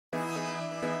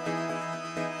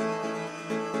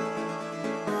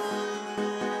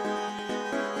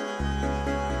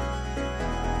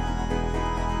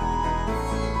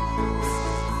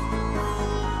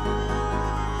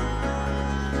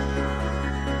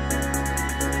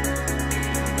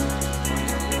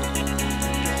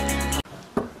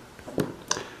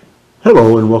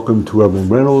Hello and welcome to Urban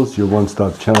Rentals, your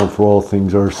one-stop channel for all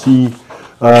things RC,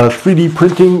 3D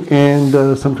printing,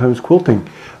 and sometimes quilting.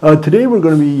 Today we're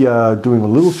going to be doing a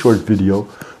little short video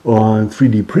on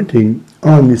 3D printing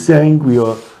on the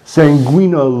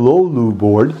Sanguinololu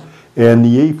board and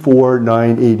the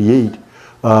A4988,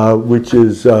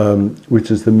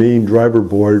 which is the main driver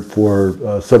board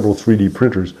for several 3D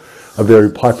printers, a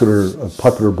very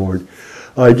popular board.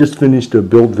 I just finished a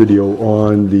build video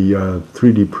on the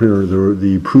 3D printer,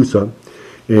 the Prusa,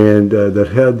 and that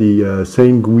had the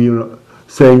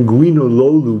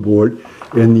Sanguinololu board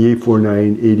and the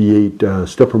A4988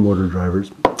 stepper motor drivers.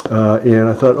 And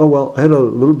I thought, oh well, I had a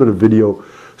little bit of video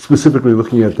specifically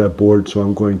looking at that board, so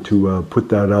I'm going to put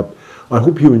that up. I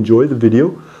hope you enjoy the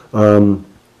video, and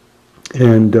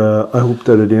I hope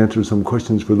that it answers some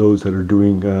questions for those that are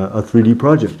doing a 3D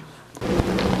project.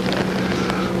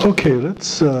 Okay,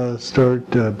 let's start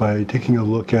by taking a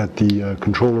look at the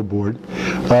controller board.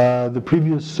 The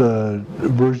previous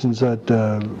versions that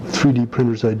 3D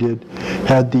printers I did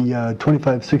had the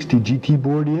 2560 GT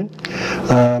board in,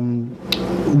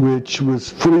 which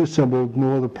was fully assembled.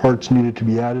 No other parts needed to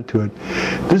be added to it.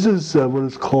 This is what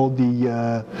is called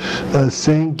the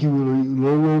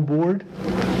Sanguinololu board.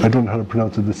 I don't know how to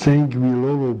pronounce it, the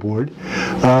Sanguinololu board.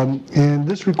 And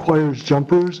this requires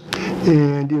jumpers,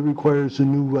 and it requires a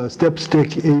new step stick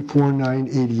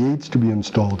A4988s to be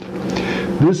installed.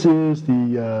 This is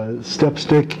the step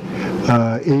stick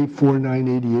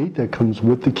A4988 that comes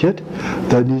with the kit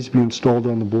that needs to be installed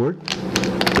on the board.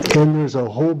 And there's a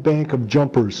whole bank of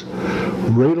jumpers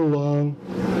right along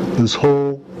this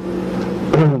whole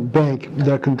bank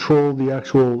that control the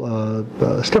actual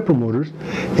stepper motors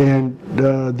and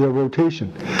their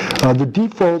rotation. The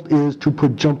default is to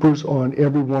put jumpers on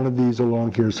every one of these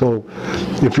along here. So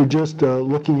if you're just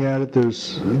looking at it,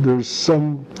 there's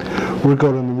some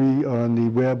workout on the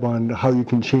web on how you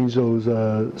can change those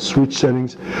switch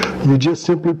settings. You just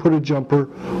simply put a jumper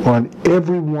on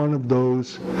every one of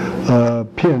those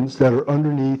pins that are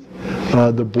underneath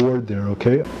the board there,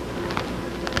 okay?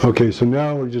 Okay, so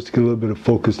now we're just getting a little bit of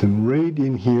focus, and right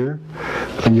in here,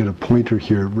 I can get a pointer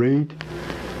here, right,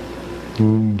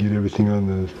 get everything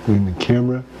in the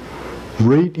camera,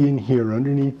 right in here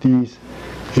underneath these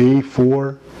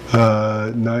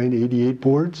A4988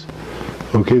 boards,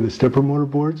 okay, the stepper motor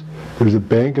boards, there's a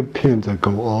bank of pins that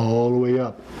go all the way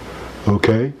up,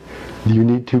 okay? You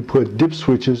need to put dip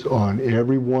switches on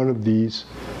every one of these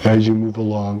as you move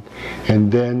along,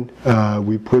 and then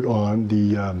we put on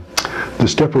the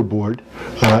stepper board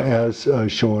as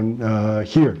shown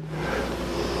here.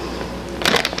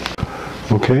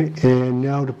 Okay, and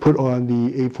now to put on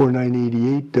the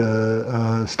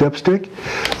A4988 step stick,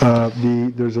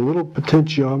 there's a little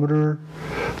potentiometer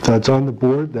that's on the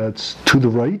board that's to the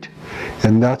right,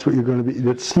 and that's what you're going to be,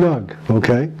 it's snug,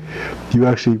 okay? You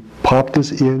actually pop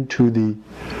this into the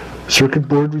circuit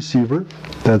board receiver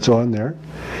that's on there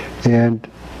and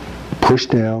push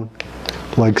down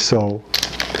like so,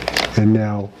 and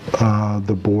now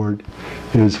the board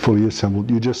is fully assembled.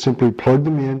 You just simply plug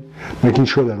them in, making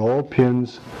sure that all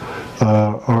pins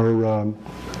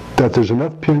that there's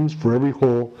enough pins for every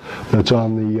hole that's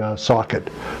on the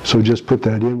socket. So just put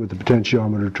that in with the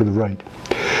potentiometer to the right.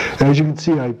 As you can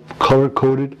see, I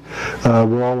color-coded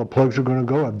where all the plugs are going to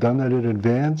go. I've done that in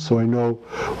advance, so I know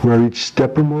where each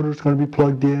stepper motor is going to be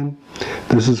plugged in.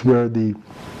 This is where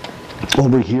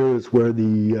over here is where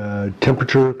the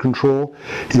temperature control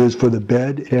is for the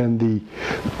bed and the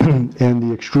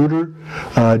extruder.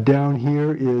 Down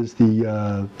here is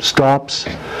the stops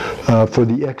for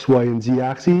the X, Y, and Z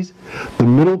axes. The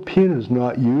middle pin is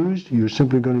not used. You're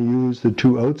simply going to use the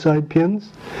two outside pins.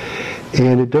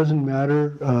 And it doesn't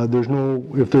matter,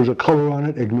 if there's a color on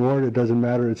it, ignore it, it doesn't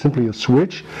matter, it's simply a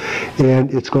switch, and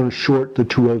it's going to short the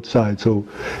two outside, so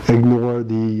ignore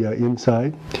the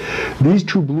inside. These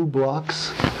two blue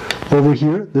blocks over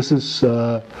here, this is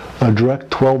a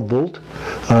direct 12 volt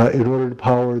in order to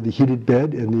power the heated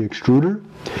bed and the extruder.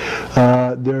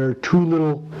 There are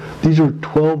these are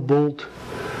 12 volt,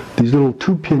 these little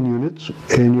 2-pin units,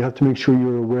 and you have to make sure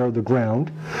you're aware of the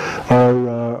ground,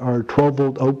 are 12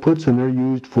 volt outputs, and they're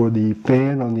used for the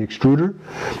fan on the extruder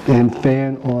and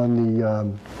fan on the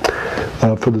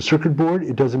for the circuit board.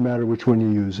 It doesn't matter which one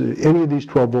you use. Any of these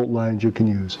 12 volt lines you can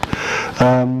use.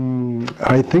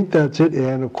 I think that's it,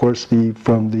 and of course unit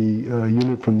from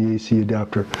the AC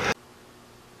adapter.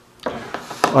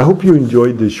 I hope you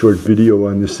enjoyed this short video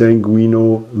on the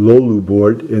Sanguinololu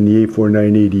board and the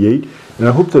A4988, and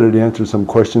I hope that it answers some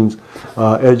questions.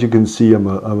 As you can see,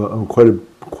 I'm quite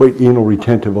anal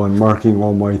retentive on marking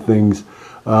all my things.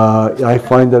 I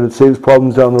find that it saves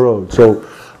problems down the road. So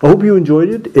I hope you enjoyed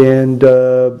it, and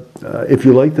if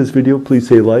you like this video, please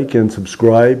say like and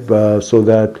subscribe so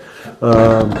that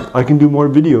I can do more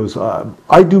videos.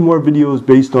 I do more videos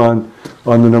based on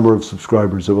the number of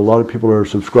subscribers. If a lot of people are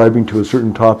subscribing to a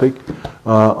certain topic,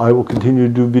 I will continue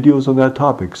to do videos on that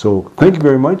topic. So thank you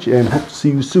very much, and hope to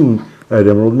see you soon at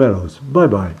Emerald Meadows.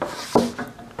 Bye-bye.